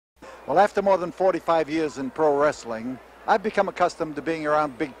Well, after more than 45 years in pro wrestling, I've become accustomed to being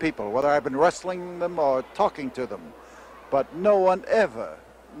around big people, whether I've been wrestling them or talking to them. But no one ever,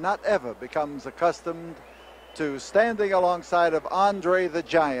 not ever, becomes accustomed to standing alongside of Andre the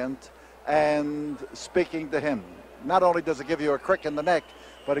Giant and speaking to him. Not only does it give you a crick in the neck,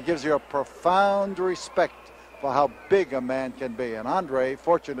 but it gives you a profound respect for how big a man can be. And Andre,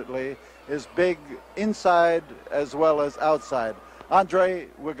 fortunately, is big inside as well as outside. Andre,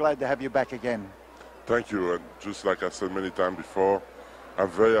 we're glad to have you back again. Thank you, and just like I said many times before, I'm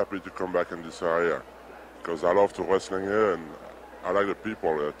very happy to come back in this area because I love to wrestling here and I like the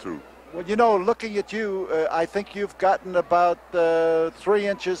people here too. Well, you know, looking at you, I think you've gotten about 3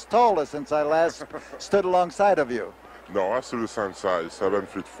 inches taller since I last stood alongside of you. No, I'm still the same size,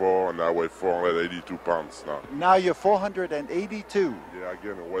 7'4", and I weigh 482 pounds now. Now you're 482. Yeah, I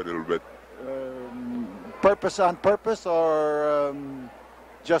gained weight a little bit. Purpose on purpose, or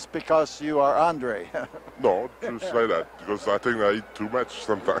just because you are Andre? No, just like that, because I think I eat too much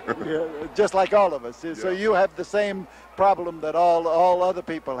sometimes. Yeah, just like all of us. So you have the same problem that all other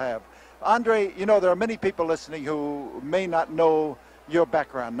people have. Andre, you know, there are many people listening who may not know your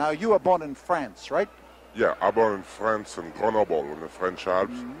background. Now, you were born in France, right? Yeah, I born in France, in Grenoble, in the French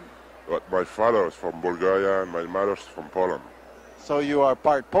Alps. But my father is from Bulgaria and my mother is from Poland. So you are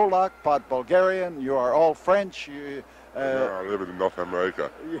part Polak, part Bulgarian, you are all French. I live in North America.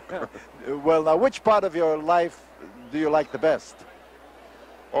 Yeah. Well, now, which part of your life do you like the best?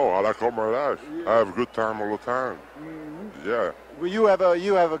 Oh, I like all my life. I have a good time all the time. Yeah. Well,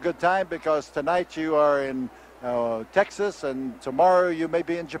 you have a good time because tonight you are in Texas and tomorrow you may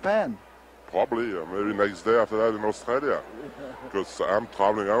be in Japan. Probably, or maybe next day after that in Australia. Because I'm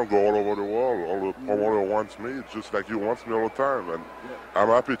traveling, I don't go all over the world. All the promoter wants me, just like you wants me all the time. And I'm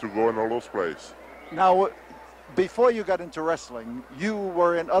happy to go in all those places. Now, before you got into wrestling, you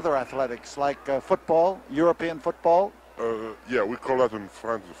were in other athletics like football, European football. Yeah, we call that in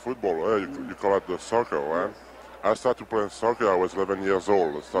France football. You call it the soccer, right? I started playing soccer, I was 11 years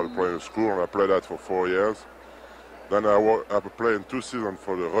old. I started playing in school and I played that for 4 years. Then I played in 2 seasons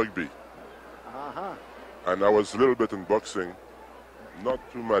for the rugby. And I was a little bit in boxing, not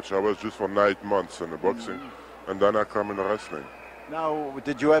too much. I was just for 9 months in the boxing, and then I come in the wrestling. Now,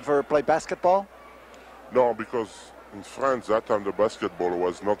 did you ever play basketball? No, because in France that time the basketball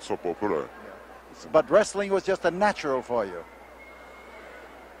was not so popular. But wrestling was just a natural for you.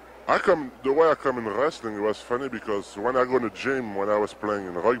 The way I come in wrestling was funny because when I go in the gym, when I was playing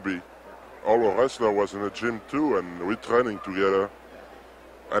in rugby, all the wrestlers was in the gym too, and we training together.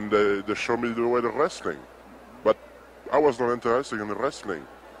 And they showed me the way to wrestling. But I was not interested in the wrestling.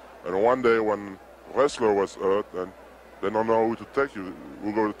 And one day when wrestler was hurt and they don't know who to take, who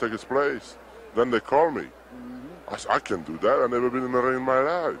going to take his place, then they called me. I said, I can do that. I've never been in the ring in my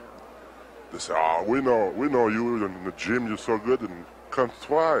life. They said, we know you in the gym, you're so good, and come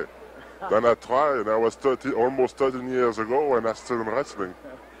try. Then I tried, and I was almost 13 years ago, and I'm still in wrestling.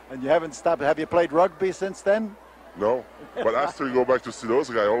 And you haven't stopped. Have you played rugby since then? No, but I still go back to see those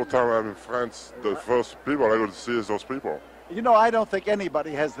guys. All the time I'm in France, the first people I go to see is those people. You know, I don't think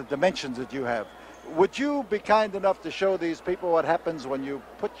anybody has the dimensions that you have. Would you be kind enough to show these people what happens when you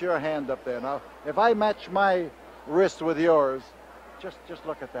put your hand up there? Now, if I match my wrist with yours, just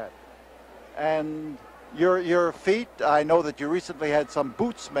look at that. And your feet, I know that you recently had some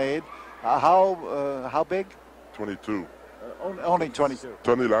boots made. How big? 22. Only 22.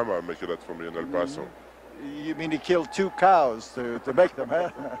 Tony Lama make that for me in El Paso. You mean he killed 2 cows to make them,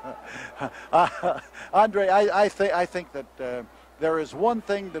 huh? Andre, I think that there is one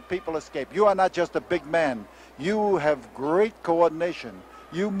thing that people escape. You are not just a big man. You have great coordination.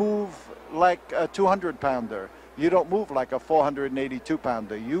 You move like a 200-pounder. You don't move like a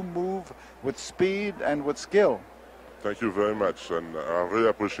 482-pounder. You move with speed and with skill. Thank you very much, and I really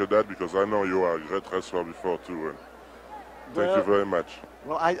appreciate that because I know you are a great wrestler before too. And thank you very much.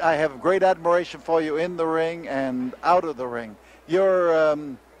 Well, I have great admiration for you in the ring and out of the ring. Your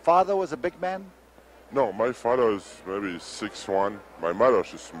father was a big man? No, my father is maybe 6'1". My mother,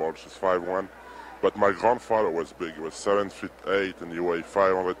 she's small, she's 5'1". But my grandfather was big. He was 7'8", and he weighed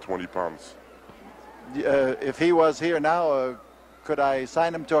 520 pounds. If he was here now, could I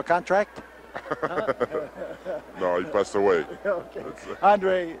sign him to a contract? No, he passed away. Okay.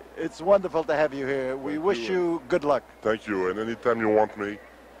 Andre, it's wonderful to have you here. We wish you good luck. Thank you, and anytime you want me,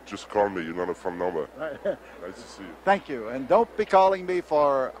 just call me. You know the phone number. Nice to see you. Thank you, and don't be calling me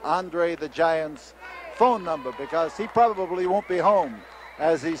for Andre the Giant's phone number because he probably won't be home.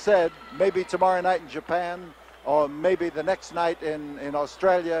 As he said, maybe tomorrow night in Japan or maybe the next night in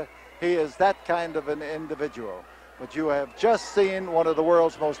Australia. He is that kind of an individual. But you have just seen one of the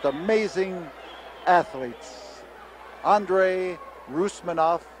world's most amazing athletes, Andrei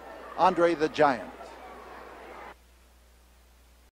Rusmanov, Andre the Giant.